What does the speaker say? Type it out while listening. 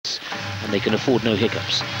and they can afford no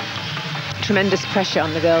hiccups. Tremendous pressure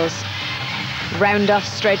on the girls. Round off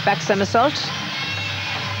straight back somersault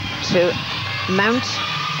to mount.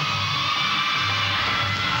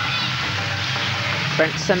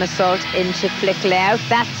 Front somersault into flick layout.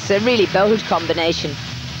 That's a really bold combination.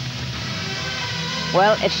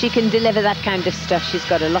 Well, if she can deliver that kind of stuff, she's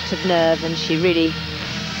got a lot of nerve, and she really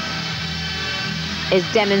is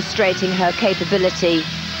demonstrating her capability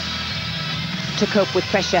to cope with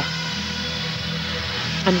pressure.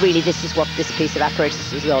 And really, this is what this piece of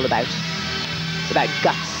apparatus is all about. It's about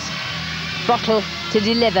guts. Bottle to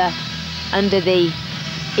deliver under the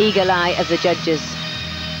eagle eye of the judges.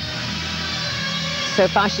 So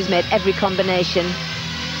far, she's made every combination.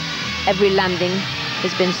 Every landing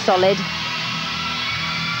has been solid.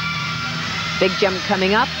 Big jump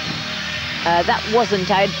coming up. That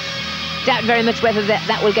wasn't, I doubt very much whether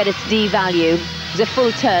that will get its D value. It was a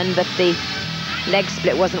full turn, but the leg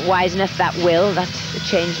split wasn't wide enough. That will, that's the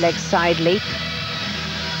change leg side leap.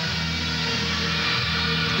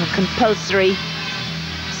 A compulsory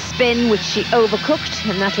spin, which she overcooked,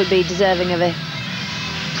 and that'll be deserving of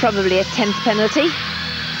probably a 10th penalty.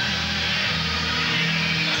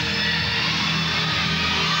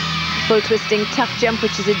 Full twisting tuck jump,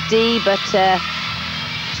 which is a D, but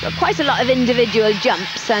she's got quite a lot of individual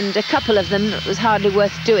jumps, and a couple of them it was hardly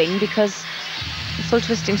worth doing because the full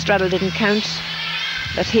twisting straddle didn't count.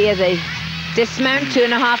 But here the dismount,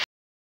 2.5